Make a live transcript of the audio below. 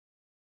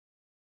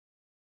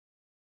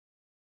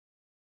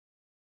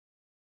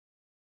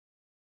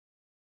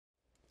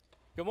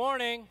Good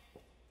morning.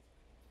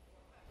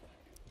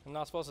 I'm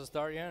not supposed to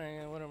start yet.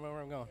 Where am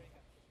I going?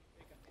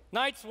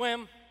 Night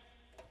swim.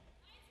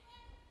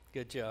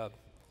 Good job.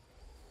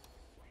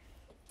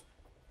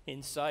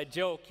 Inside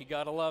joke. You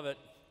got to love it.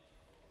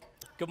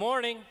 Good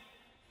morning.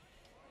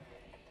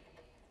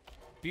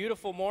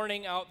 Beautiful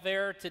morning out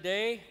there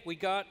today. We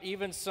got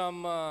even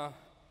some,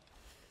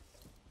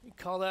 you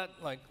call that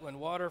like when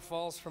water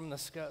falls from the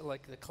sky,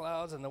 like the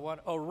clouds and the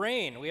water. Oh,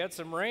 rain. We had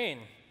some rain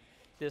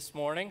this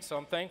morning, so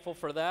I'm thankful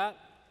for that.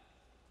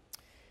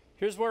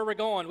 Here's where we're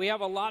going. We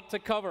have a lot to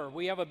cover.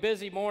 We have a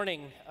busy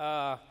morning.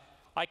 I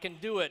can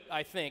do it,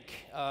 I think.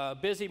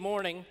 Busy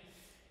morning.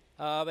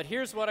 But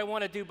here's what I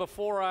want to do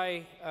before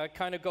I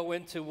kind of go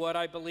into what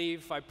I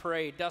believe, I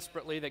pray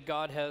desperately that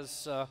God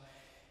has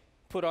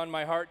put on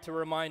my heart to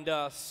remind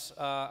us.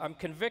 I'm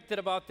convicted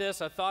about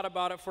this. I thought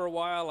about it for a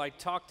while. I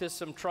talked to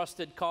some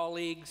trusted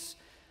colleagues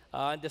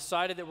and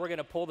decided that we're going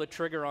to pull the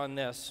trigger on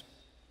this.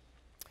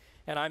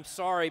 And I'm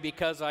sorry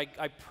because I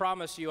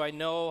promise you I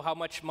know how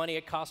much money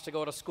it costs to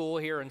go to school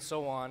here and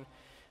so on.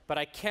 But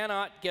I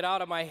cannot get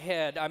out of my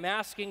head. I'm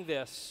asking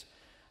this.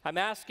 I'm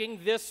asking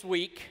this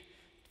week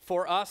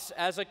for us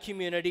as a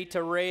community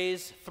to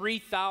raise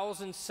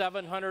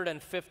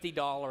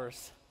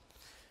 $3,750.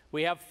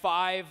 We have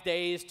 5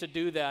 days to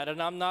do that.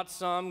 And I'm not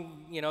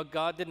some,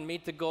 God didn't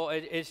meet the goal.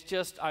 It's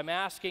just I'm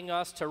asking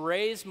us to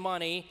raise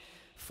money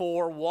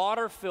for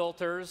water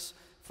filters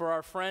for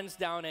our friends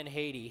down in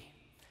Haiti.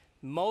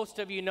 Most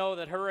of you know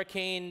that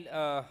Hurricane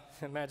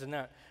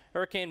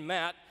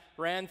Matt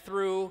ran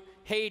through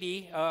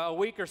Haiti a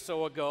week or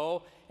so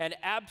ago and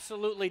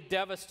absolutely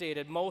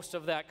devastated most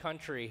of that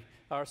country,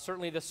 or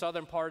certainly the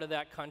southern part of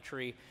that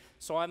country.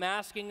 So I'm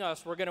asking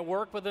us, we're going to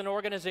work with an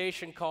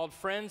organization called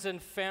Friends and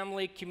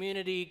Family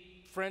Community,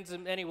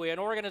 an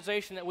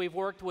organization that we've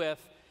worked with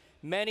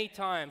many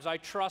times. I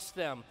trust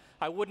them.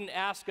 I wouldn't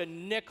ask a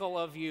nickel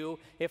of you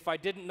if I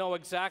didn't know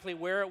exactly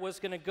where it was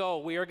going to go.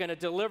 We are going to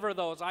deliver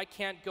those. I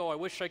can't go. I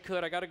wish I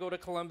could. I got to go to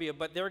Columbia.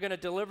 But they're going to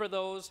deliver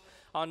those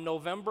on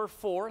November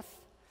 4th.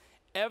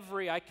 I'll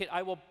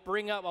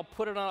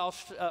put it on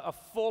a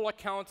full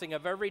accounting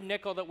of every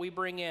nickel that we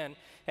bring in,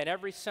 and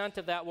every cent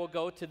of that will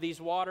go to these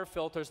water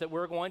filters that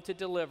we're going to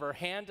deliver,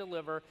 hand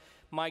deliver.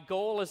 My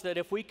goal is that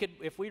if we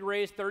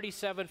raise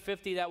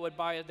 $3,750, that would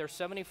buy it. They're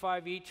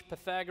 $75 each.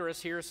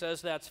 Pythagoras here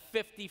says that's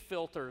 50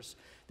 filters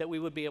that we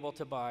would be able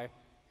to buy.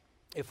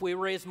 If we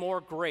raise more,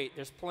 great.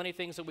 There's plenty of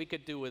things that we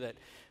could do with it.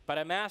 But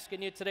I'm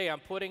asking you today, I'm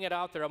putting it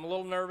out there. I'm a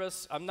little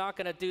nervous. I'm not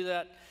going to do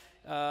that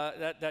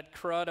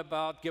crud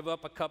about give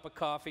up a cup of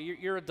coffee.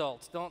 You're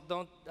adults. I'm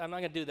not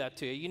going to do that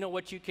to you. You know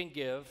what you can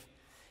give.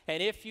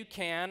 And if you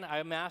can,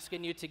 I'm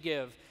asking you to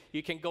give.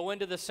 You can go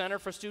into the Center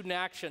for Student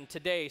Action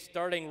today,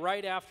 starting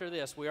right after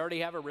this. We already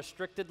have a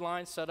restricted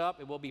line set up.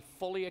 It will be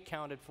fully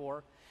accounted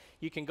for.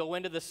 You can go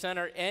into the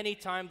center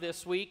anytime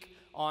this week.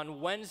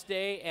 On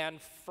Wednesday and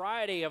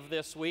Friday of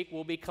this week,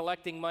 we'll be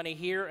collecting money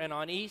here and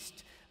on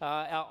East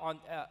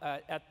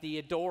at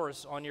the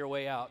doors on your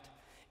way out.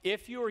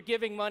 If you are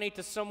giving money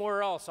to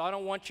somewhere else, I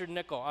don't want your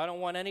nickel. I don't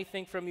want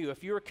anything from you.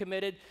 If you are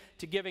committed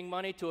to giving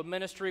money to a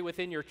ministry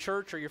within your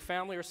church or your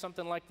family or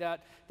something like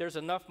that, there's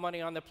enough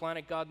money on the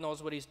planet. God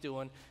knows what he's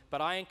doing. But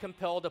I am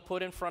compelled to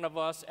put in front of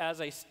us as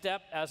a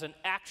step, as an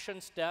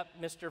action step,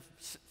 Mr.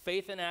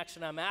 Faith in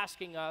Action, I'm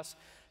asking us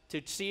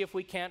to see if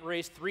we can't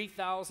raise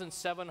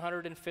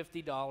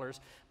 $3,750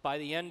 by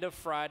the end of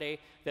Friday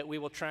that we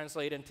will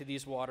translate into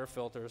these water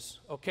filters.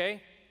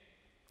 Okay?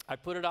 I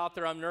put it out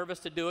there. I'm nervous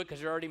to do it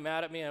because you're already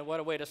mad at me, and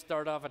what a way to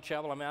start off a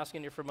chapel. I'm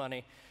asking you for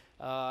money.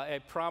 I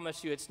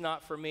promise you it's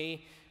not for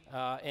me,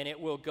 and it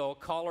will go.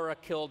 Cholera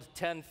killed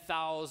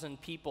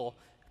 10,000 people.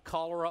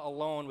 Cholera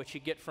alone, which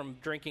you get from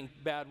drinking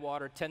bad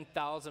water,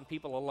 10,000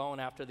 people alone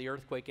after the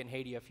earthquake in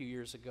Haiti a few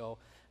years ago.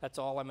 That's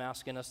all I'm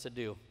asking us to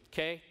do.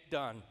 Okay?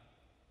 Done.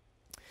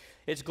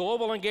 It's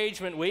Global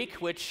Engagement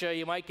Week, which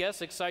you might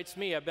guess excites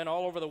me. I've been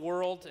all over the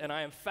world, and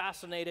I am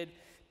fascinated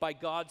by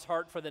God's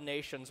heart for the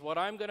nations. What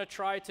I'm going to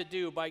try to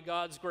do by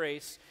God's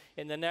grace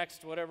in the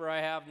next, whatever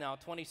I have now,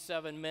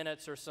 27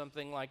 minutes or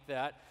something like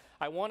that,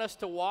 I want us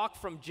to walk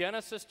from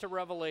Genesis to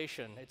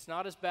Revelation. It's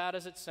not as bad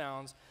as it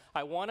sounds.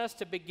 I want us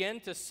to begin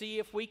to see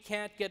if we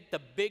can't get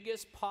the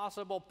biggest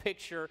possible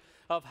picture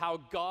of how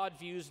God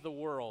views the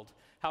world,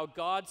 how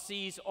God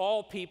sees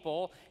all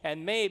people,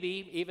 and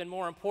maybe, even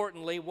more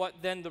importantly, what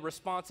then the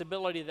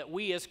responsibility that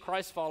we as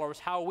Christ followers,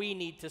 how we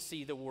need to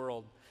see the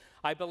world.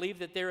 I believe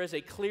that there is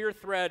a clear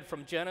thread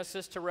from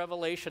Genesis to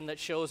Revelation that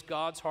shows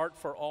God's heart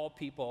for all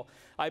people.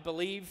 I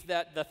believe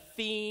that the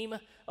theme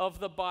of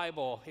the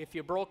Bible, if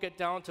you broke it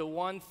down to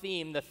one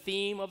theme, the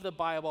theme of the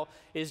Bible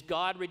is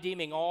God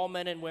redeeming all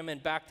men and women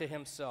back to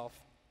himself.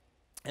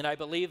 And I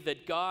believe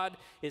that God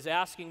is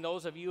asking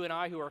those of you and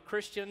I who are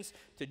Christians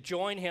to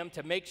join him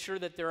to make sure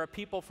that there are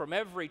people from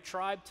every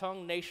tribe,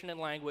 tongue, nation,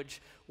 and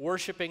language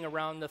worshiping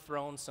around the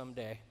throne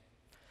someday.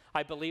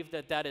 I believe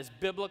that that is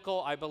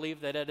biblical. I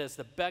believe that it is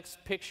the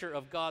best picture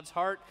of God's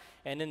heart.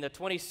 And in the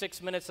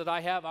 26 minutes that I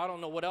have, I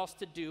don't know what else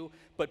to do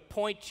but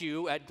point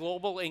you at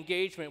Global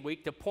Engagement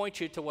Week to point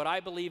you to what I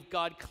believe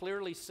God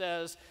clearly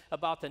says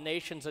about the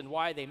nations and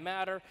why they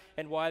matter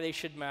and why they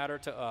should matter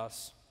to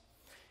us.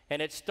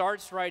 And it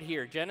starts right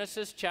here,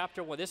 Genesis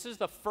chapter 1. This is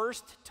the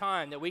first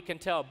time that we can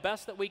tell,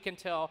 best that we can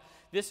tell,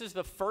 this is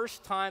the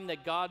first time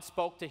that God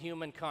spoke to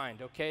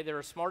humankind, okay? There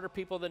are smarter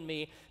people than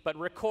me, but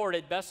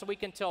recorded, best that we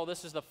can tell,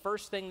 this is the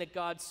first thing that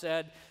God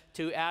said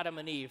to Adam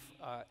and Eve.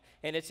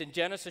 And it's in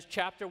Genesis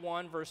chapter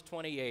 1, verse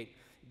 28.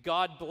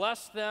 God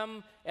blessed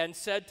them and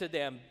said to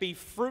them, "Be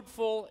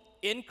fruitful,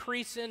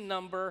 increase in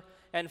number,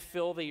 and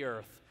fill the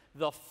earth."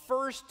 The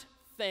first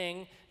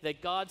thing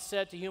that God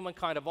said to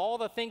humankind, of all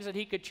the things that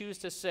he could choose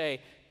to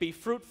say, be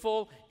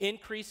fruitful,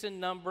 increase in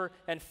number,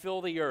 and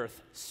fill the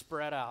earth.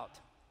 Spread out.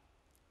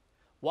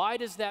 Why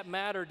does that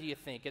matter, do you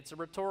think? It's a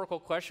rhetorical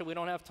question. We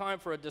don't have time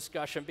for a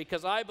discussion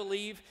because I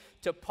believe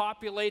to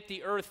populate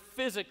the earth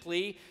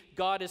physically,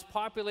 God is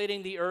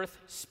populating the earth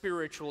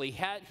spiritually.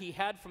 He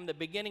had from the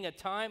beginning of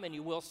time, and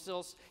you will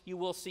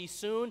see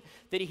soon,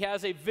 that he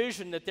has a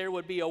vision that there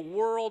would be a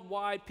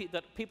worldwide,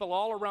 that people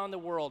all around the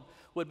world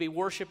would be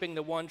worshiping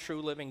the one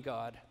true living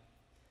God.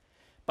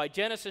 By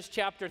Genesis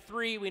chapter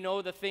 3, we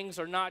know that things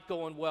are not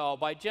going well.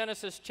 By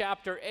Genesis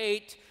chapter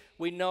 8,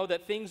 we know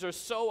that things are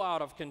so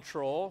out of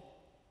control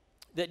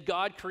that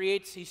God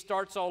creates, he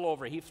starts all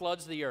over. He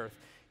floods the earth.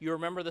 You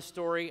remember the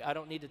story? I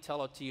don't need to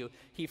tell it to you.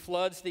 He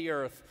floods the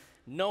earth.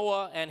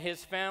 Noah and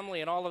his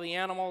family and all of the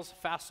animals,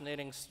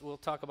 fascinating, we'll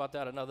talk about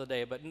that another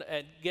day, but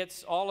it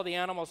gets all of the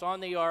animals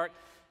on the ark.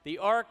 The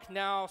ark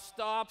now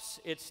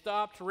stops. It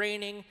stopped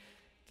raining.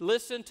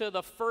 Listen to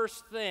the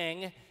first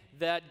thing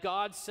that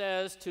God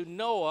says to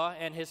Noah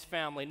and his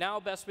family. Now,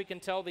 best we can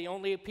tell, the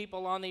only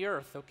people on the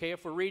earth, okay,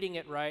 if we're reading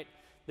it right.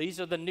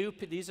 These are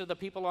the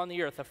people on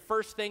the earth. The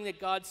first thing that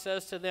God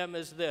says to them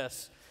is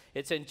this.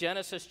 It's in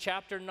Genesis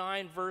chapter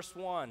 9, verse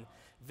 1.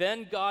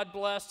 Then God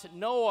blessed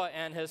Noah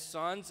and his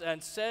sons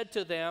and said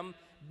to them,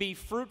 "Be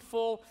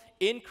fruitful,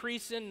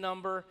 increase in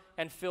number,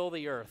 and fill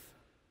the earth."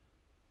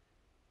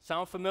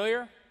 Sound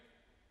familiar?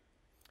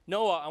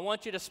 Noah, I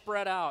want you to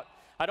spread out.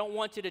 I don't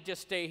want you to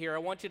just stay here. I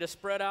want you to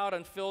spread out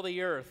and fill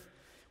the earth.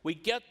 We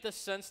get the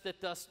sense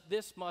that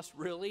this must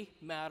really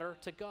matter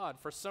to God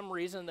for some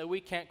reason that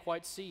we can't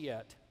quite see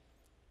yet.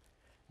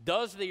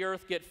 Does the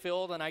earth get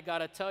filled? And I got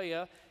to tell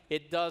you,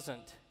 it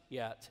doesn't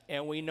yet.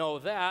 And we know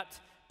that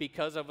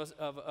because of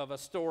a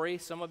story.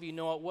 Some of you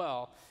know it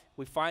well.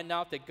 We find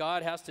out that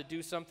God has to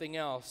do something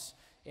else.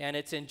 And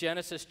it's in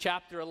Genesis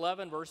chapter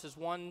 11, verses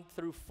 1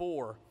 through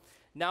 4.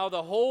 Now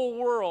the whole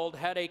world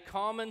had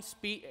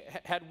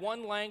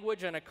one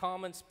language and a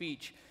common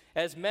speech.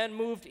 As men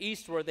moved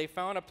eastward, they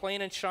found a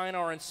plain in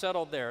Shinar and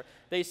settled there.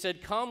 They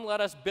said, "Come, let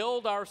us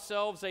build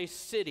ourselves a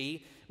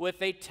city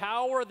with a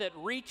tower that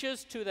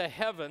reaches to the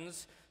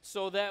heavens,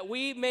 so that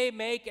we may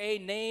make a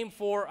name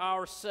for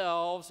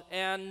ourselves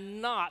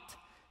and not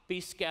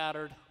be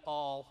scattered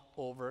all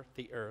over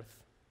the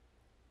earth."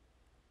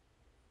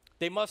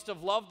 They must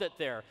have loved it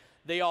there.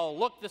 They all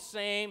looked the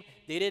same.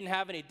 They didn't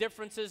have any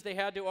differences they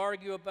had to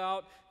argue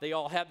about. They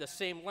all had the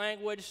same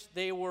language.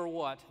 They were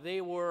what? They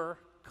were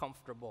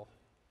comfortable.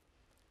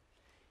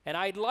 And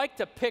I'd like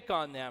to pick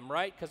on them,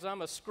 right? Because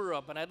I'm a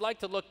screw-up. And I'd like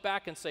to look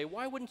back and say,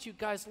 why wouldn't you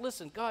guys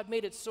listen? God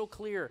made it so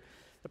clear.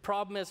 The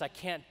problem is I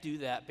can't do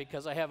that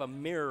because I have a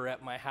mirror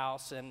at my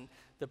house. And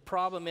the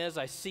problem is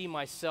I see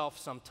myself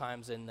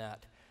sometimes in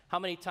that. How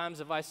many times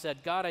have I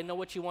said, God, I know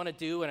what you want to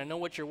do, and I know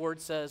what your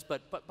word says,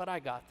 but I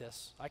got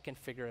this. I can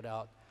figure it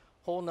out.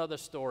 Whole nother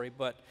story,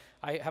 but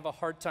I have a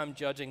hard time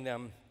judging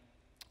them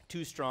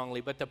too strongly.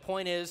 But the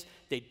point is,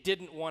 they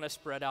didn't want to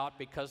spread out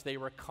because they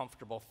were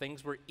comfortable.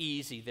 Things were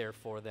easy there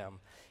for them.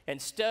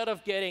 Instead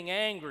of getting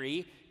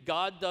angry,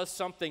 God does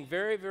something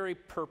very, very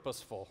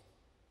purposeful.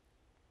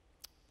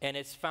 And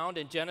it's found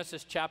in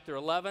Genesis chapter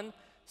 11,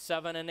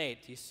 7 and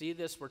 8. You see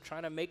this? We're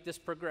trying to make this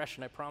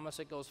progression. I promise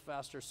it goes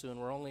faster soon.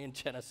 We're only in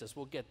Genesis.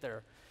 We'll get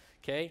there.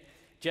 Okay?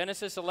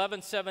 Genesis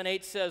 11, 7,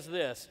 8 says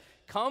this,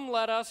 "Come,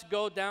 let us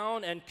go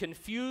down and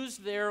confuse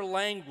their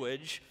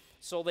language,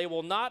 so they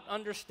will not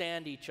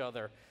understand each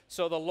other.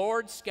 So the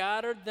Lord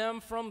scattered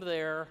them from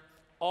there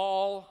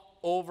all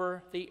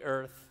over the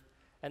earth,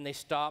 and they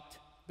stopped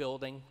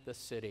building the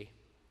city."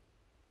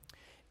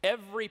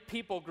 Every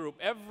people group,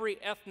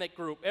 every ethnic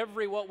group,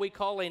 every what we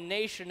call a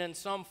nation in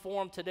some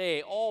form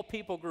today, all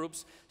people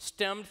groups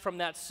stemmed from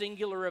that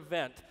singular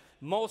event.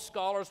 Most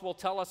scholars will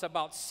tell us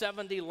about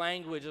 70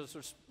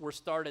 languages were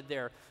started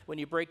there when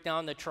you break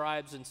down the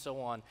tribes and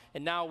so on.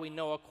 And now we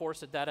know, of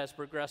course, that has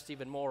progressed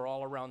even more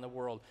all around the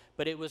world.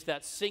 But it was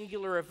that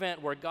singular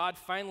event where God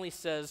finally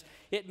says,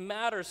 it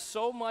matters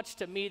so much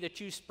to me that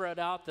you spread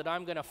out that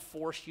I'm going to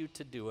force you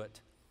to do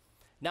it.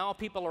 Now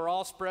people are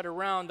all spread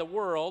around the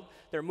world.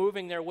 They're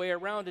moving their way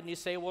around, and you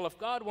say, well, if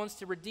God wants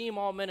to redeem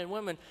all men and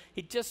women,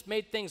 he just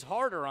made things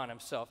harder on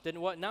himself.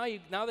 Didn't what?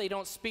 Now they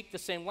don't speak the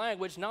same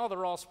language. Now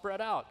they're all spread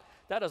out.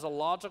 That is a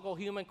logical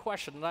human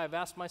question that I've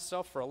asked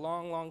myself for a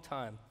long, long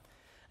time.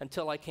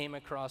 until I came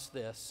across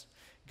this.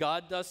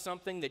 God does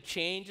something that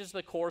changes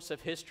the course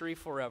of history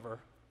forever.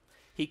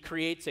 He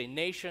creates a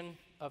nation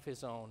of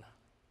his own.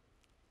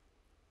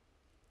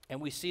 And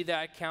we see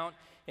that account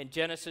in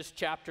Genesis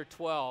chapter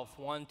 12,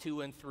 1,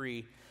 2, and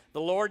 3. The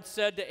Lord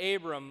said to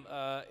Abram,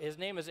 his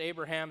name is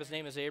Abraham, his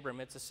name is Abram.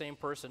 It's the same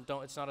person.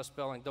 It's not a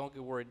spelling. Don't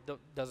get worried.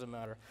 Doesn't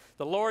matter.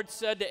 The Lord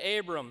said to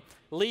Abram,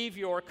 leave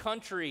your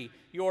country,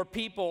 your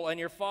people, and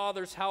your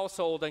father's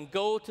household, and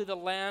go to the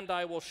land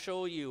I will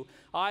show you.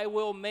 I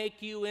will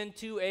make you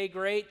into a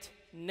great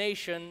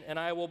nation, and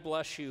I will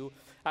bless you.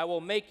 I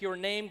will make your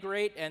name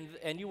great,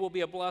 and you will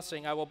be a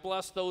blessing. I will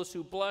bless those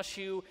who bless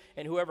you,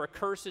 and whoever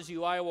curses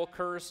you I will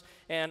curse,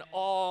 and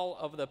all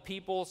of the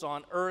peoples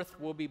on earth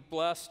will be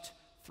blessed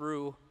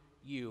through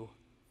you.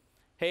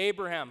 Hey,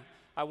 Abraham,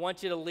 I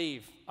want you to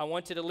leave. I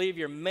want you to leave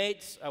your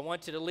mates. I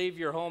want you to leave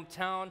your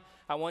hometown.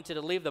 I want you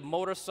to leave the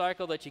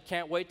motorcycle that you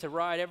can't wait to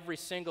ride every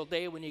single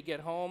day when you get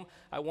home.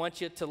 I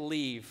want you to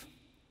leave.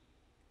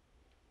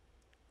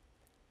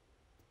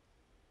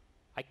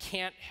 I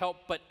can't help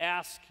but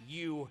ask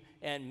you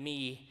and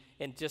me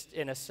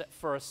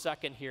for a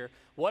second here,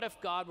 what if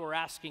God were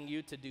asking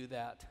you to do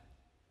that?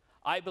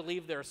 I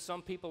believe there are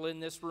some people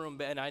in this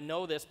room, and I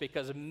know this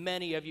because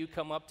many of you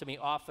come up to me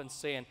often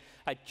saying,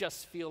 I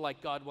just feel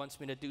like God wants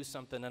me to do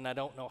something and I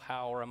don't know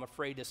how, or I'm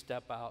afraid to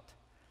step out.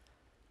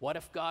 What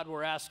if God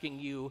were asking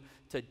you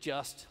to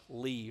just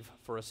leave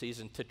for a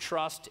season, to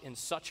trust in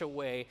such a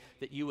way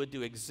that you would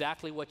do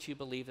exactly what you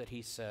believe that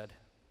he said?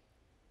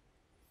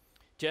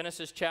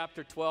 Genesis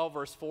chapter 12,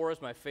 verse 4 is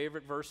my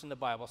favorite verse in the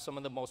Bible, some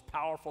of the most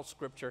powerful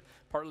scripture,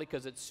 partly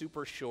because it's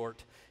super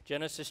short.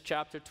 Genesis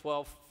chapter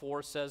 12,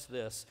 4 says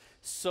this,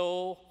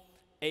 so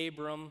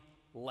Abram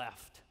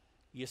left.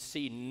 You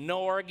see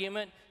no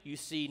argument. You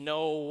see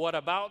no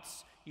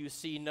whatabouts. You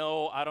see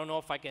no, I don't know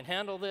if I can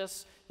handle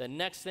this. The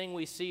next thing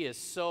we see is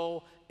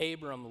so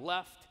Abram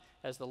left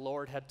as the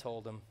Lord had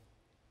told him.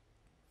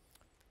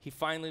 He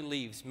finally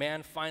leaves.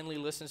 Man finally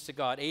listens to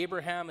God.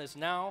 Abraham is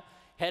now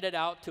headed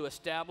out to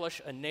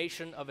establish a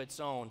nation of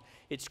its own.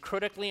 It's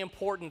critically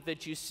important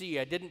that you see,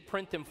 I didn't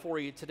print them for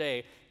you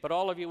today, but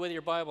all of you with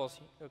your Bibles,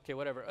 okay,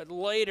 whatever.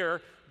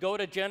 Later, go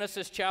to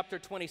Genesis chapter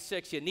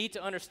 26. You need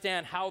to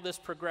understand how this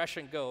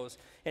progression goes.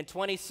 In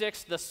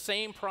 26, the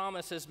same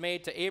promise is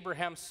made to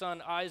Abraham's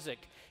son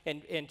Isaac.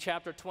 In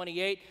chapter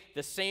 28,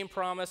 the same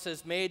promise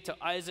is made to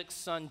Isaac's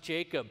son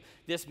Jacob.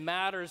 This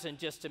matters in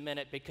just a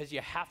minute because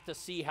you have to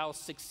see how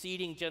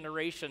succeeding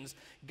generations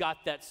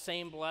got that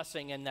same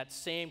blessing and that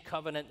same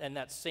covenant and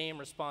that same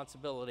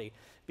responsibility,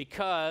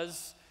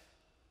 because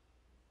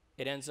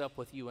it ends up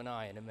with you and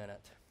I in a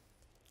minute.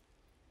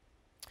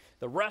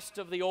 The rest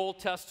of the Old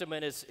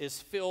Testament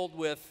is filled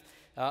with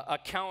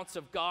accounts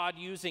of God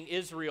using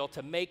Israel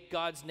to make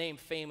God's name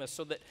famous,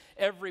 so that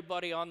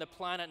everybody on the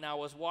planet now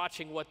was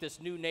watching what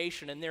this new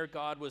nation and their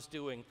God was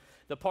doing.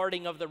 The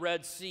parting of the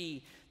Red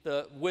Sea,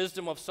 the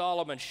wisdom of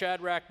Solomon,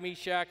 Shadrach,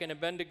 Meshach, and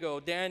Abednego,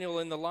 Daniel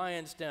in the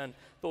lion's den.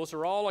 Those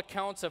are all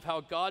accounts of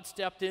how God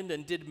stepped in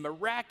and did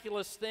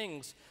miraculous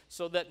things,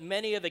 so that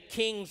many of the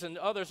kings and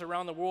others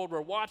around the world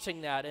were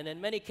watching that. And in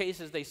many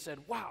cases they said,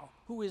 wow,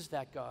 who is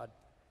that God?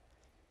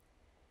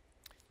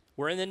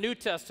 We're in the New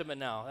Testament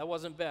now. That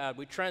wasn't bad.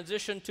 We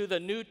transitioned to the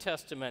New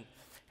Testament,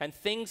 and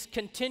things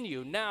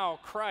continue. Now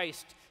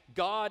Christ,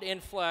 God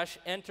in flesh,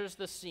 enters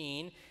the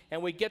scene,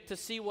 and we get to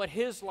see what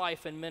his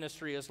life and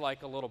ministry is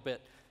like a little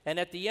bit. And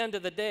at the end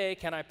of the day,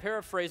 can I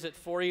paraphrase it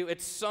for you?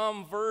 It's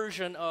some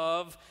version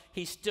of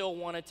he still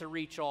wanted to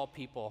reach all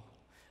people.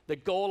 The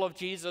goal of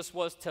Jesus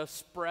was to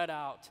spread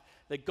out.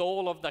 The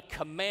goal of the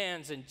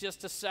commands, in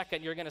just a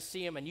second you're going to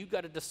see them, and you've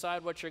got to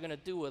decide what you're going to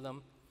do with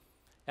them,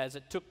 as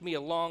it took me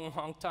a long,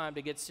 long time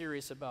to get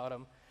serious about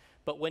them.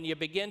 But when you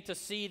begin to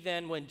see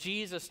then, when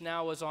Jesus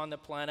now is on the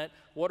planet,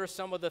 what are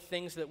some of the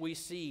things that we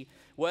see?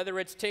 Whether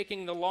it's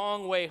taking the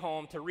long way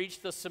home to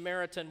reach the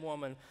Samaritan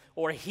woman,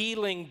 or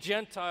healing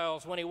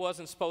Gentiles when he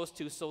wasn't supposed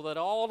to, so that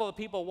all of the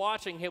people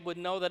watching him would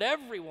know that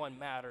everyone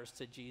matters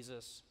to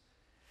Jesus.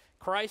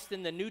 Christ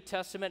in the New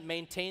Testament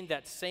maintained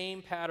that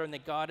same pattern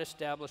that God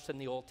established in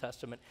the Old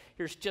Testament.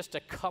 Here's just a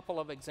couple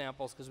of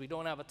examples because we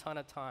don't have a ton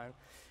of time.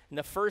 And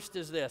the first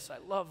is this.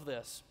 I love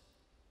this.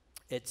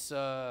 It's, did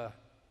I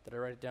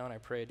write it down? I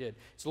pray I did.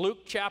 It's Luke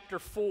chapter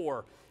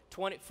 4,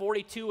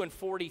 42 and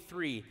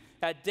 43.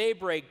 At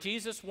daybreak,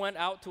 Jesus went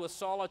out to a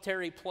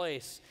solitary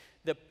place.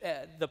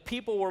 The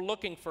people were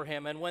looking for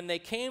him, and when they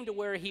came to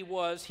where he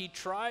was, he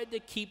tried to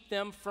keep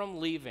them from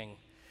leaving.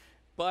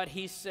 But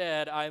he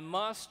said, I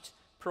must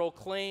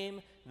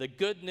proclaim the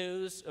good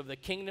news of the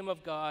kingdom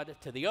of God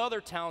to the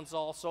other towns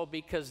also,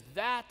 because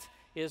that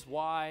is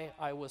why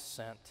I was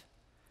sent.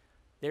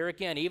 There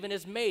again, even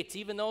his mates,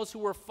 even those who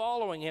were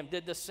following him,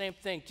 did the same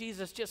thing.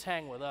 Jesus, just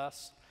hang with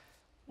us.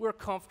 We're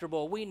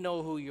comfortable. We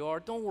know who you are.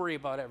 Don't worry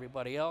about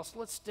everybody else.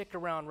 Let's stick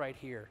around right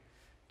here.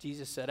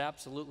 Jesus said,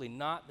 absolutely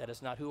not. That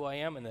is not who I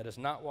am, and that is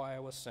not why I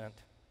was sent.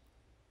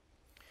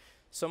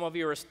 Some of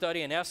you are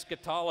studying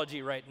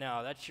eschatology right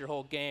now. That's your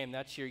whole game.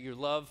 That's your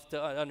love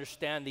to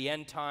understand the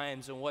end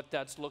times and what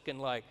that's looking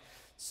like.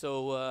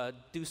 So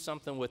do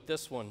something with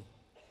this one.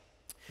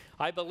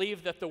 I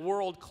believe that the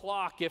world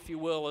clock, if you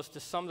will, is to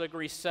some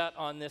degree set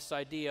on this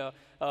idea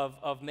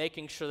of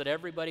making sure that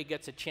everybody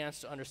gets a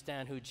chance to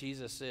understand who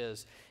Jesus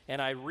is.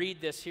 And I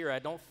read this here. I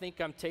don't think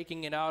I'm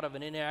taking it out of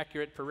an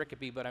inaccurate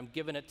pericope, but I'm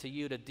giving it to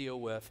you to deal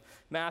with.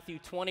 Matthew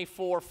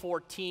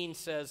 24:14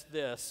 says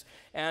this,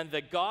 "And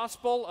the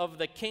gospel of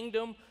the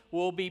kingdom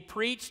will be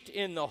preached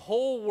in the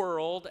whole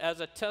world as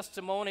a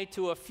testimony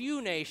to a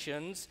few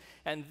nations,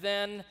 and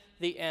then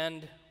the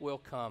end will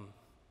come."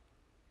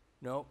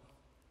 Nope.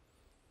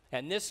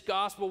 "And this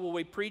gospel will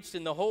be preached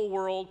in the whole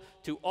world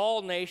to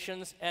all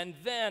nations, and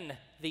then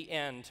the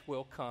end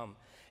will come."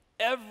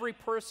 Every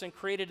person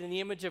created in the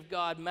image of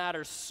God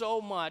matters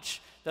so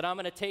much that I'm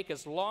going to take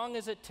as long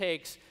as it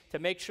takes to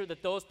make sure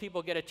that those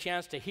people get a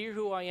chance to hear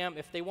who I am.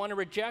 If they want to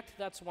reject,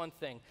 that's one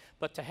thing.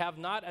 But to have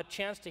not a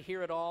chance to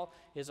hear it all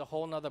is a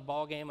whole nother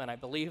ballgame, and I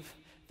believe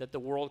that the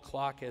world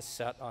clock is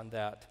set on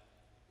that.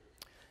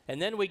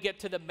 And then we get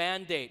to the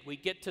mandate. We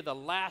get to the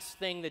last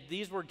thing, that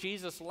these were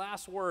Jesus'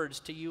 last words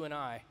to you and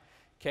I.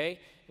 Okay,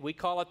 we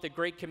call it the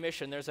Great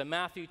Commission. There's a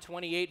Matthew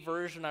 28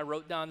 version. I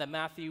wrote down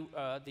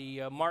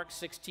the Mark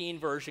 16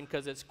 version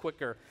because it's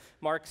quicker.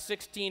 Mark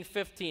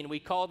 16:15. We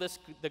call this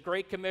the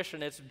Great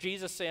Commission. It's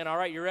Jesus saying, "All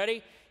right, you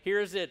ready?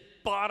 Here's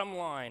it. Bottom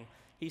line."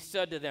 He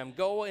said to them,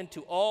 "Go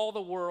into all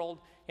the world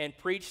and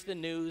preach the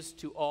news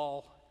to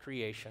all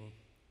creation."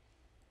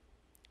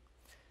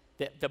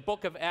 The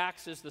book of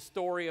Acts is the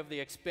story of the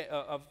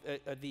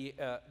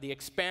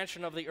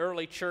expansion of the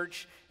early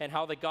church and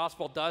how the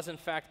gospel does, in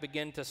fact,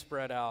 begin to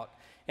spread out.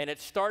 And it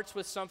starts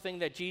with something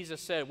that Jesus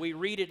said. We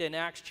read it in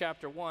Acts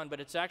chapter 1, but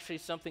it's actually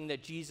something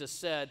that Jesus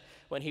said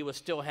when he was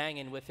still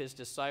hanging with his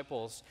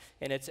disciples.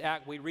 And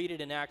we read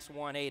it in Acts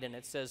 1:8, and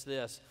it says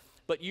this,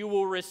 "But you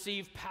will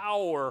receive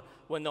power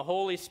when the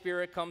Holy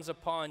Spirit comes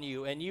upon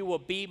you, and you will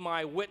be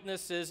my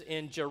witnesses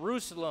in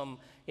Jerusalem,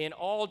 in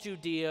all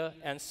Judea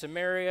and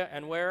Samaria,"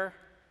 and where?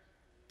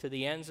 To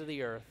the ends of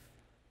the earth.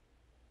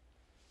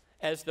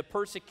 As the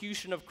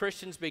persecution of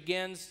Christians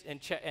begins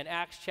in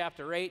Acts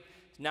chapter 8,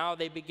 now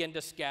they begin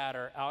to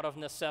scatter out of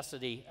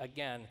necessity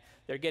again.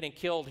 They're getting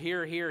killed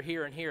here, here,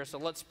 here, and here. So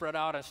let's spread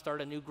out and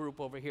start a new group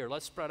over here.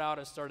 Let's spread out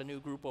and start a new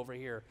group over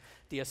here.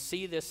 Do you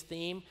see this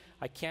theme?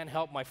 I can't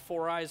help my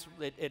four eyes.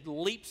 It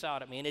leaps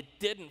out at me, and it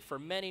didn't for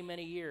many,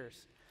 many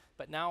years.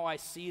 But now I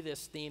see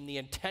this theme,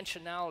 the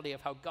intentionality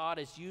of how God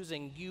is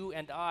using you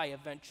and I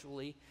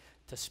eventually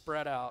to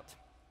spread out.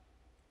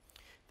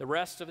 The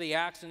rest of the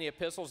Acts and the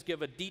epistles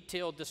give a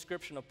detailed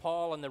description of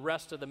Paul and the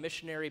rest of the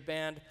missionary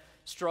band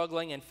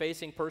struggling and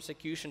facing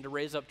persecution to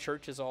raise up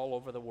churches all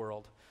over the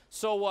world.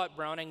 So what,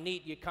 Browning?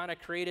 Neat. You kind of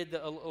created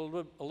a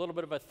little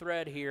bit of a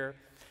thread here.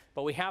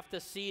 But we have to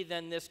see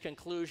then this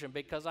conclusion,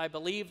 because I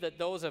believe that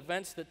those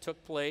events that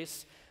took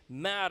place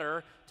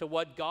matter to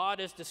what God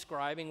is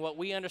describing, what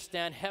we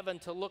understand heaven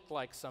to look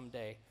like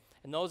someday.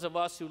 And those of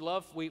us who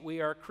we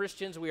are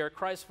Christians, we are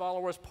Christ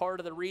followers. Part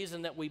of the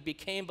reason that we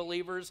became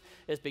believers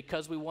is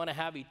because we want to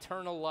have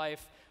eternal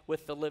life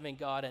with the living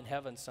God in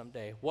heaven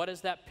someday. What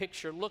does that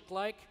picture look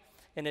like?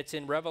 And it's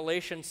in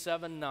Revelation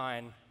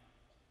 7:9.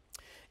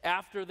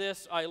 "After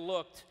this I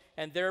looked,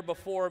 and there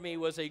before me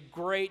was a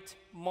great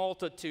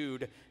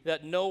multitude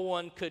that no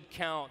one could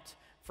count,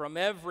 from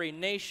every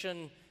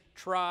nation,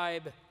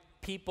 tribe,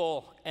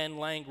 people, and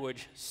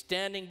language,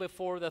 standing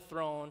before the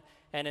throne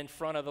and in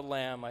front of the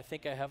Lamb." I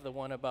think I have the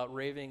one about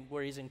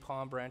raising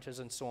palm branches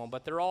and so on.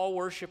 But they're all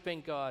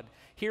worshiping God.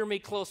 Hear me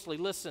closely.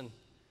 Listen.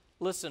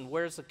 Listen.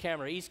 Where's the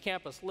camera? East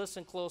Campus.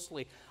 Listen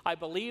closely. I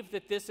believe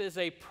that this is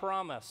a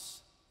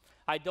promise.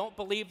 I don't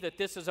believe that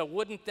this is a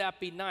 "wouldn't that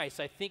be nice."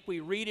 I think we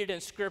read it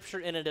in Scripture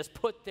and it is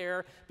put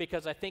there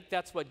because I think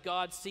that's what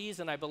God sees,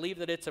 and I believe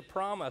that it's a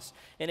promise.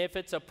 And if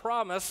it's a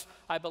promise,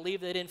 I believe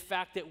that in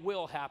fact it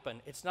will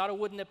happen. It's not a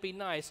 "wouldn't it be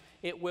nice,"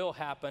 it will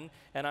happen.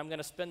 And I'm going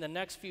to spend the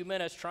next few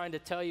minutes trying to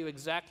tell you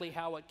exactly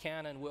how it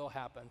can and will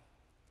happen.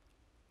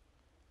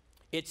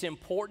 It's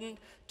important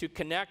to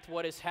connect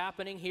what is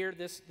happening here,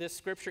 this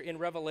scripture in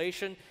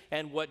Revelation,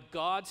 and what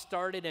God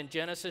started in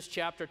Genesis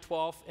chapter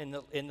 12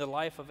 in the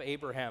life of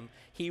Abraham.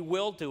 He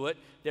will do it.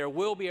 There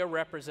will be a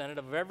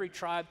representative of every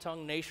tribe,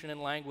 tongue, nation,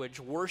 and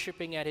language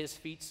worshiping at his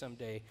feet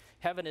someday.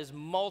 Heaven is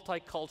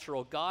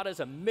multicultural. God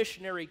is a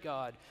missionary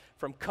God.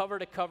 From cover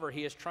to cover,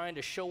 he is trying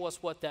to show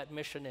us what that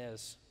mission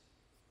is.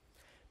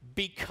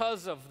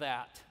 Because of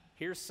that,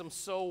 here's some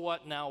so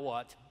what, now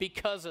what.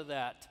 Because of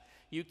that,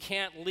 you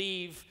can't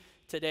leave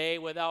today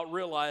without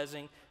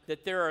realizing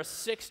that there are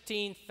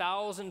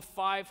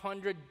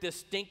 16,500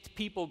 distinct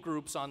people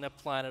groups on the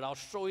planet. I'll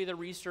show you the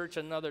research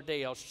another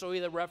day. I'll show you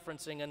the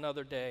referencing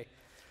another day.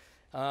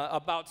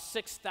 About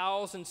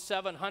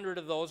 6,700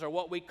 of those are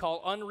what we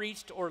call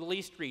unreached or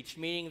least reached,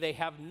 meaning they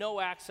have no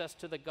access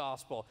to the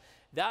gospel.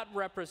 That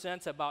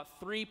represents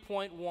about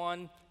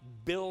 3.1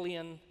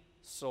 billion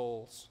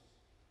souls.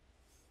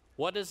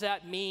 What does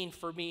that mean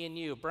for me and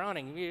you?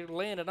 Browning, you're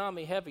laying it on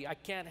me heavy. I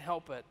can't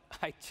help it.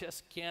 I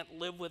just can't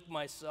live with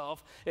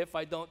myself if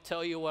I don't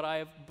tell you what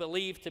I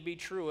believe to be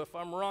true. If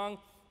I'm wrong,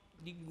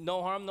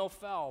 no harm, no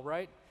foul,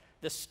 right?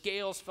 The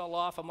scales fell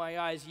off of my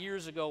eyes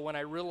years ago when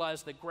I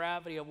realized the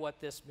gravity of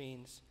what this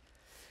means.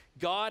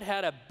 God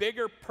had a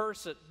bigger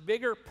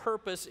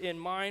purpose in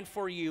mind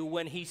for you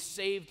when he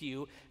saved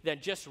you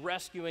than just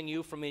rescuing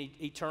you from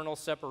eternal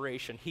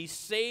separation. He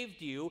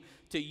saved you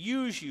to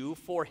use you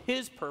for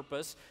his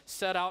purpose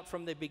set out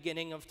from the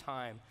beginning of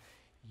time.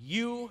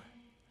 You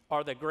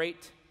are the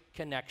great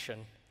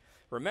connection.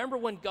 Remember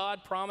when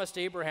God promised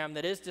Abraham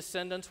that his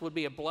descendants would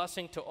be a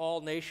blessing to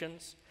all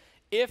nations?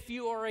 If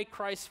you are a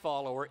Christ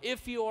follower,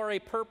 if you are a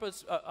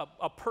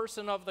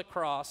person of the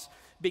cross,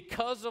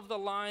 because of the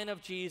line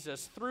of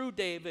Jesus through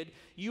David,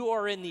 you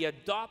are in the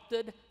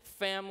adopted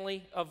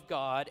family of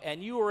God,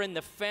 and you are in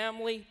the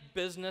family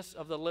business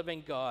of the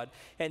living God.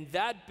 And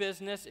that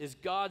business is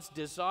God's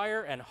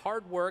desire and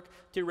hard work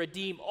to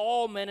redeem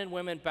all men and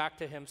women back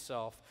to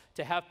himself,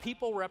 to have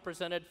people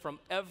represented from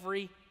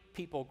every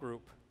people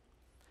group.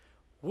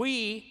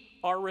 We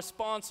are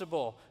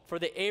responsible for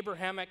the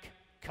Abrahamic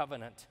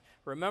covenant.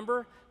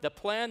 Remember the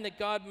plan that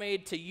God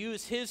made to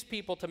use his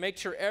people to make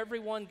sure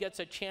everyone gets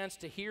a chance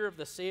to hear of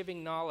the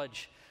saving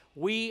knowledge.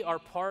 We are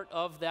part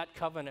of that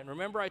covenant.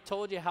 Remember I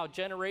told you how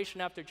generation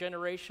after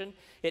generation,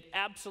 it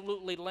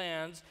absolutely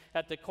lands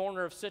at the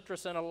corner of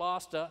Citrus and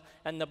Alasta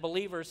and the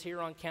believers here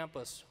on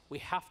campus. We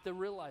have to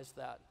realize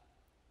that.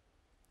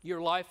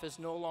 Your life is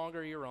no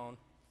longer your own.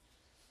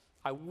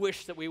 I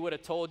wish that we would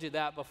have told you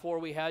that before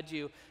we had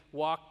you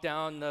walk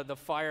down the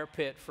fire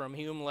pit from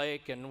Hume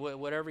Lake and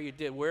whatever you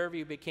did, wherever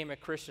you became a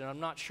Christian. I'm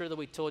not sure that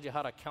we told you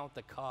how to count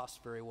the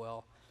cost very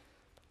well.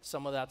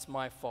 Some of that's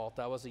my fault.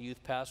 I was a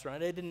youth pastor,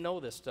 and I didn't know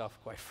this stuff,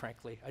 quite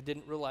frankly. I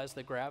didn't realize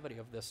the gravity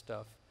of this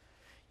stuff.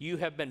 You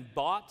have been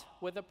bought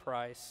with a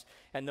price,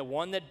 and the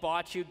one that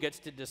bought you gets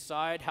to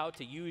decide how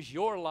to use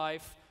your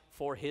life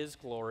for his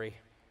glory.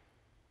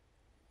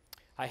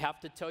 I have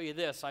to tell you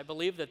this, I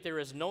believe that there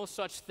is no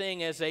such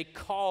thing as a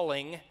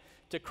calling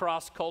to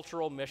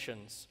cross-cultural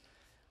missions.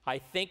 I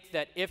think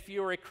that if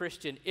you're a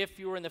Christian, if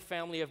you're in the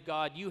family of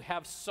God, you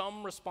have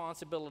some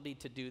responsibility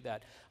to do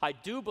that. I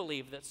do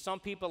believe that some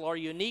people are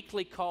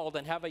uniquely called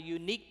and have a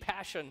unique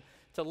passion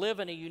to live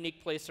in a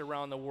unique place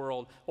around the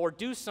world or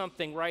do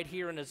something right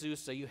here in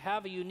Azusa. You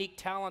have a unique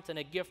talent and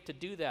a gift to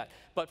do that.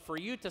 But for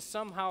you to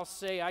somehow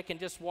say, I can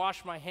just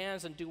wash my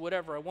hands and do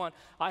whatever I want,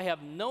 I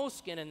have no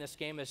skin in this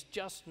game, is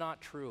just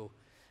not true.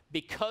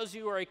 Because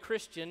you are a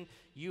Christian,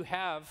 you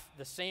have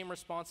the same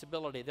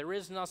responsibility. There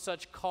is no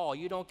such call.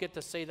 You don't get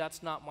to say,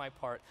 that's not my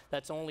part.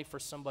 That's only for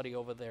somebody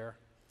over there.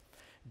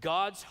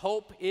 God's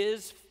hope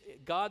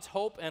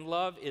and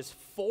love is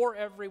for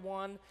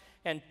everyone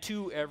and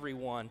to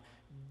everyone.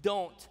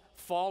 Don't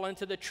fall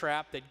into the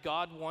trap that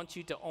God wants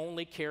you to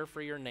only care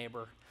for your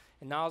neighbor.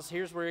 And now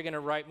here's where you're going to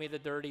write me the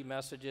dirty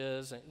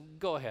messages. And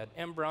go ahead,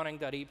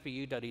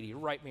 mbrowning.epu.edu.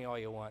 Write me all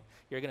you want.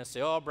 You're going to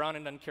say, oh,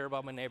 Browning doesn't care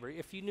about my neighbor.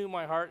 If you knew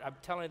my heart, I'm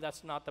telling you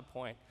that's not the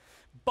point.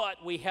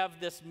 But we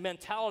have this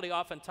mentality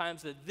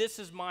oftentimes that this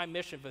is my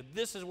mission, but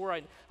this is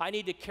where I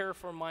need to care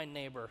for my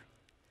neighbor.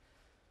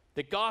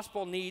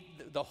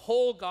 The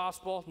whole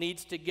gospel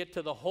needs to get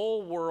to the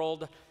whole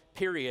world,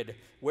 period.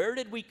 Where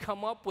did we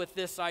come up with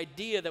this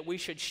idea that we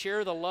should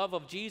share the love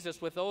of Jesus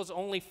with those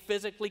only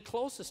physically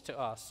closest to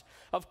us?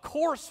 Of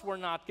course we're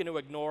not going to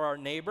ignore our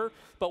neighbor,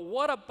 but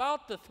what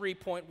about the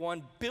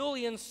 3.1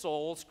 billion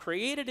souls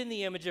created in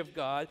the image of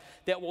God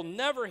that will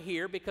never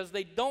hear because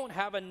they don't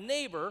have a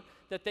neighbor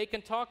that they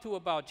can talk to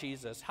about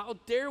Jesus? How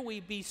dare we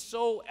be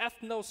so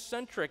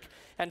ethnocentric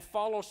and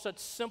follow such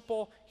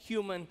simple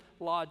human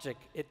logic?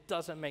 It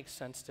doesn't make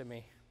sense to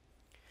me.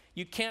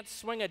 You can't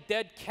swing a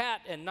dead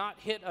cat and not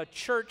hit a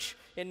church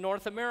in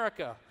North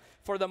America.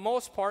 For the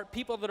most part,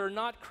 people that are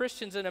not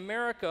Christians in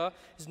America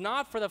is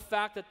not for the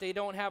fact that they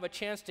don't have a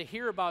chance to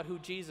hear about who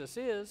Jesus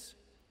is,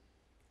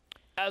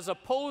 as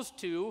opposed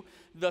to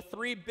the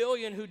 3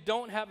 billion who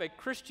don't have a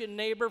Christian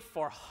neighbor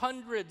for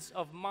hundreds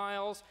of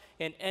miles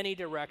in any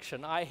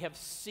direction. I have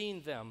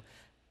seen them,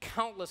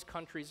 countless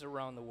countries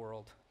around the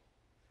world.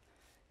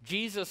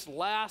 Jesus'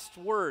 last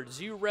words,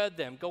 you read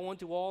them, go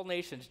into all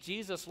nations.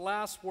 Jesus'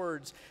 last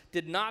words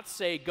did not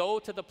say, go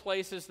to the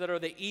places that are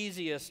the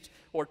easiest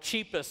or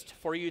cheapest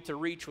for you to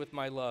reach with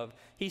my love.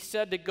 He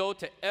said to go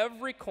to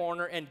every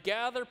corner and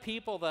gather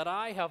people that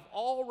I have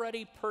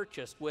already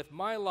purchased with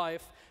my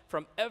life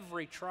from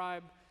every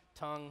tribe,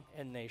 tongue,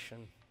 and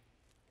nation.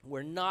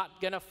 We're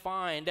not going to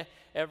find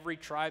every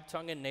tribe,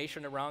 tongue, and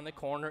nation around the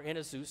corner in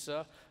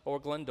Azusa or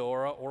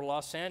Glendora or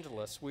Los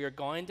Angeles. We are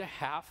going to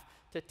have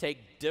to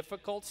take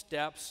difficult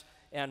steps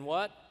and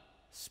what?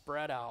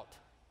 Spread out.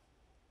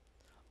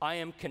 I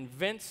am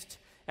convinced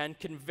and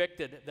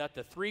convicted that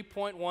the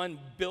 3.1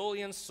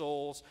 billion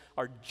souls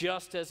are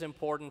just as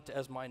important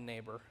as my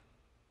neighbor.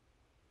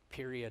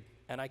 Period.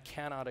 And I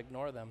cannot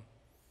ignore them.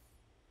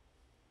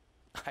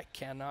 I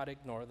cannot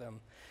ignore them.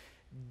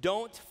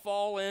 Don't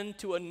fall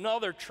into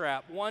another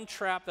trap, one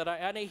trap and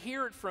I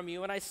hear it from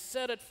you, and I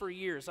said it for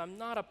years. I'm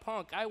not a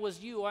punk. I was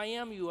you. I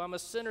am you. I'm a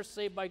sinner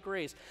saved by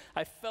grace.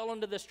 I fell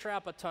into this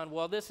trap a ton.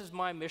 Well, this is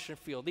my mission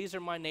field. These are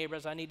my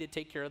neighbors. I need to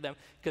take care of them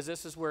because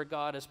this is where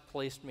God has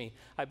placed me.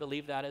 I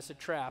believe that is a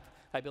trap.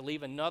 I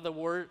believe another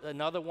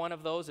one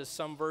of those is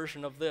some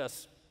version of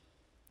this.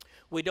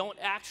 We don't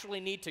actually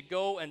need to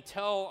go and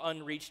tell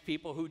unreached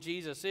people who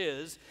Jesus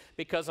is,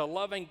 because a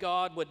loving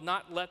God would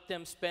not let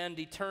them spend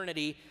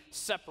eternity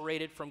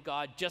separated from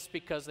God just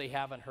because they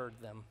haven't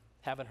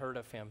heard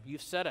of him.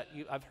 You've said it.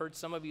 I've heard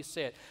some of you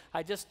say it.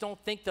 I just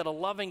don't think that a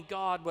loving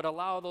God would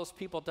allow those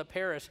people to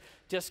perish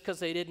just because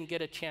they didn't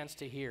get a chance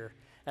to hear.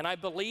 And I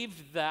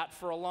believed that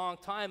for a long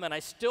time, and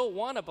I still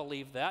want to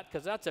believe that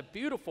because that's a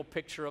beautiful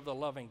picture of the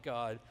loving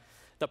God.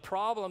 The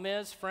problem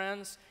is,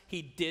 friends,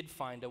 he did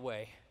find a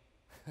way.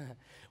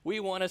 We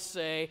want to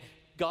say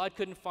God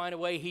couldn't find a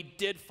way. He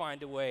did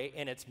find a way,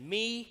 and it's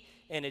me,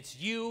 and it's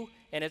you,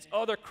 and it's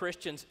other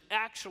Christians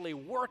actually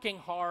working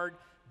hard,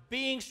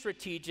 being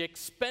strategic,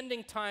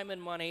 spending time and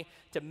money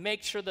to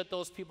make sure that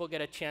those people get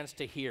a chance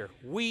to hear.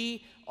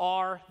 We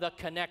are the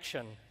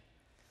connection.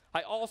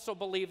 I also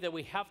believe that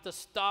we have to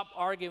stop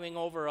arguing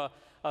over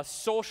a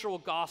social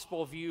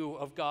gospel view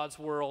of God's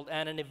world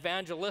and an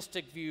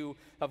evangelistic view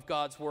of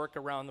God's work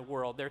around the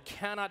world. There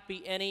cannot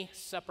be any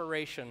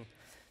separation.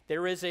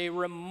 There is a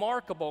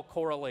remarkable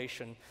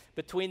correlation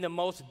between the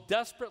most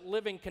desperate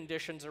living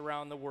conditions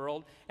around the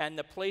world and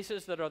the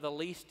places that are the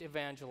least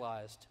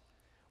evangelized.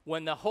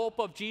 When the hope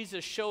of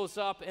Jesus shows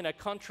up in a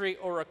country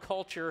or a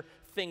culture,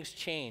 things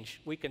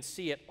change. We can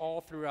see it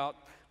all throughout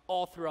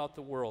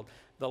the world.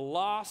 The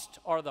lost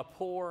are the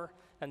poor,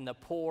 and the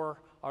poor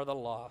are the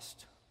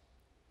lost.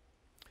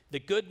 The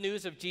good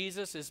news of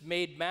Jesus is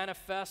made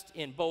manifest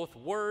in both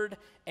word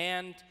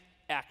and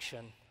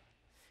action.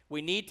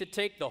 We need to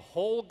take the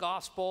whole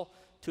gospel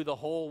to the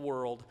whole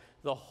world.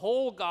 The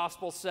whole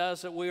gospel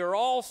says that we are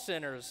all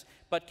sinners,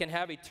 but can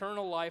have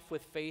eternal life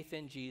with faith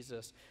in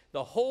Jesus.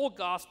 The whole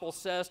gospel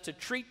says to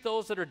treat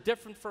those that are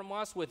different from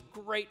us with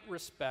great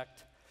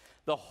respect.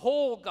 The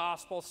whole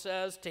gospel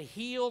says to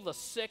heal the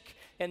sick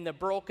and the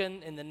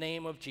broken in the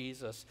name of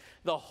Jesus.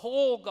 The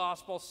whole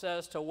gospel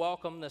says to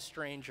welcome the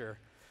stranger.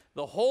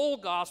 The whole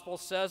gospel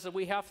says that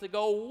we have to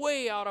go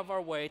way out of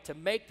our way to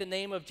make the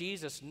name of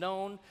Jesus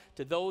known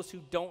to those who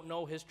don't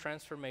know his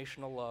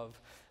transformational love.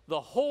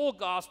 The whole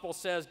gospel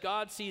says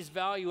God sees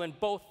value in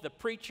both the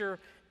preacher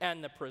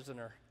and the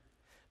prisoner.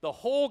 The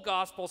whole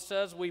gospel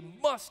says we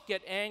must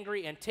get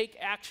angry and take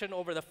action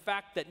over the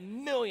fact that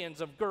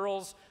millions of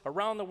girls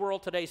around the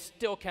world today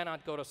still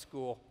cannot go to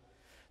school.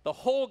 The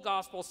whole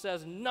gospel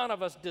says none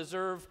of us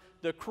deserve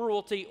the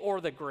cruelty or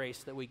the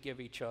grace that we give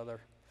each other.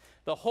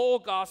 The whole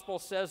gospel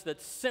says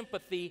that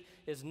sympathy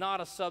is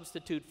not a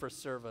substitute for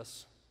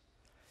service.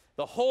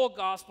 The whole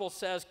gospel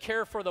says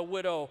care for the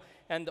widow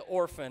and the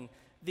orphan,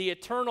 the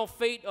eternal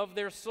fate of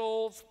their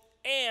souls,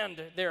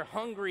 and their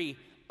hungry,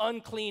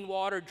 unclean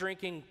water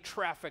drinking,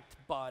 trafficked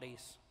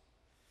bodies.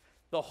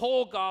 The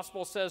whole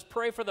gospel says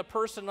pray for the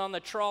person on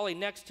the trolley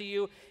next to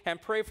you and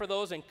pray for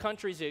those in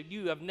countries that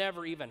you have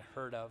never even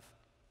heard of.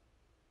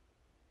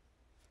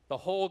 The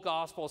whole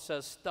gospel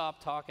says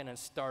stop talking and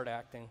start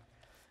acting.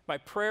 My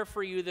prayer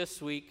for you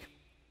this week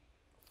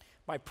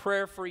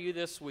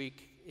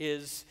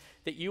is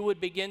that you would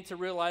begin to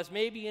realize,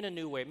 maybe in a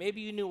new way,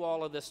 maybe you knew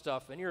all of this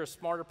stuff and you're a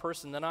smarter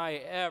person than I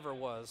ever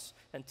was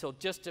until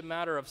just a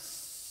matter of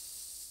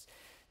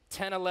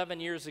 10, 11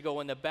 years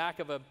ago in the back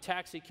of a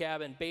taxi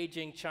cab in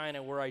Beijing,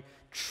 China, where I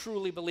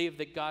truly believe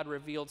that God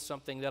revealed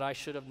something that I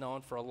should have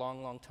known for a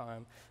long, long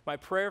time. My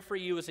prayer for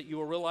you is that you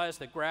will realize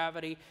the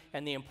gravity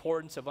and the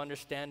importance of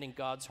understanding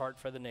God's heart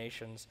for the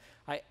nations.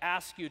 I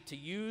ask you to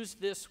use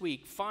this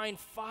week, find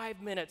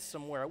 5 minutes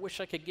somewhere. I wish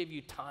I could give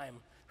you time,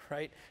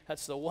 right?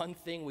 That's the one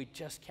thing we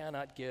just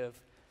cannot give.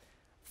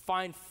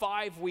 Find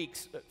 5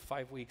 minutes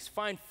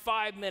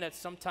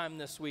sometime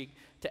this week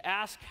to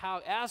ask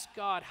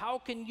God, how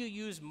can you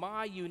use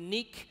my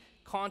unique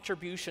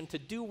contribution to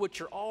do what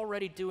you're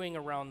already doing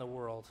around the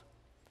world?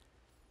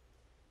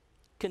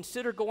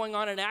 Consider going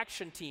on an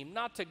action team,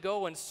 not to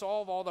go and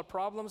solve all the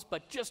problems,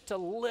 but just to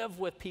live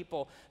with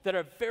people that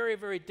are very,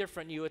 very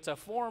different than you. It's a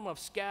form of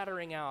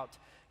scattering out.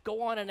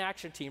 Go on an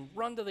action team.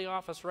 Run to the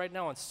office right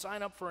now and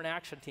sign up for an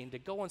action team to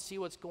go and see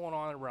what's going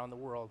on around the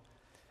world.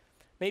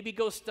 Maybe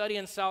go study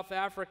in South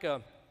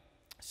Africa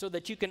so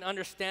that you can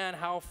understand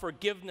how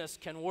forgiveness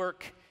can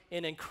work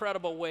in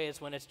incredible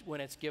ways when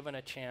it's given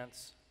a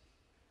chance.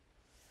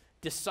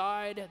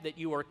 Decide that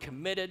you are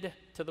committed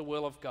to the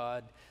will of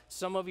God.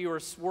 Some of you are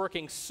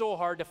working so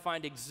hard to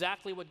find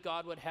exactly what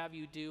God would have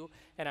you do,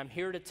 and I'm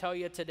here to tell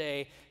you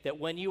today that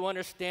when you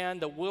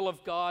understand the will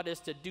of God is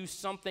to do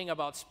something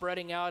about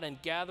spreading out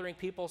and gathering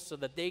people so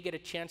that they get a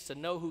chance to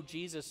know who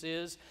Jesus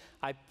is,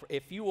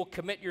 if you will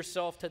commit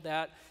yourself to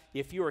that,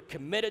 if you are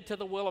committed to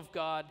the will of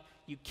God,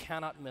 you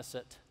cannot miss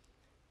it.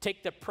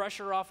 Take the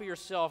pressure off of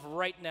yourself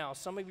right now.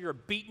 Some of you are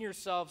beating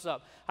yourselves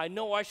up. I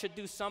know I should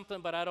do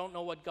something, but I don't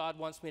know what God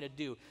wants me to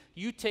do.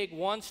 You take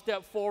one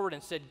step forward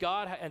and say,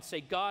 God,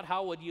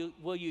 how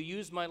will you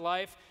use my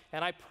life?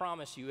 And I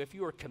promise you, if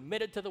you are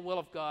committed to the will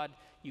of God,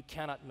 you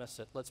cannot miss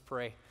it. Let's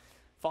pray.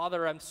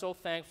 Father, I'm so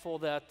thankful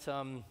that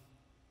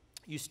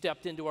you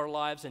stepped into our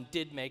lives and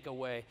did make a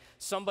way.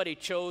 Somebody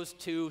chose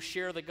to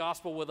share the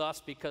gospel with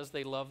us because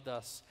they loved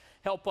us.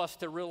 Help us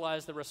to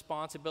realize the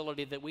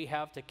responsibility that we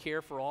have to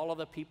care for all of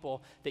the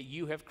people that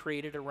you have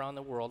created around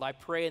the world. I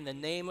pray in the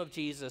name of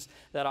Jesus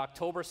that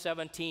October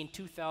 17,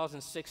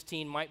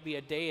 2016 might be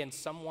a day in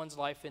someone's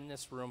life in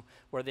this room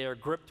where they are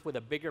gripped with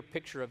a bigger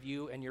picture of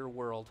you and your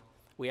world.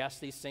 We ask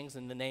these things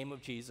in the name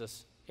of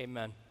Jesus.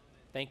 Amen.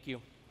 Thank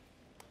you.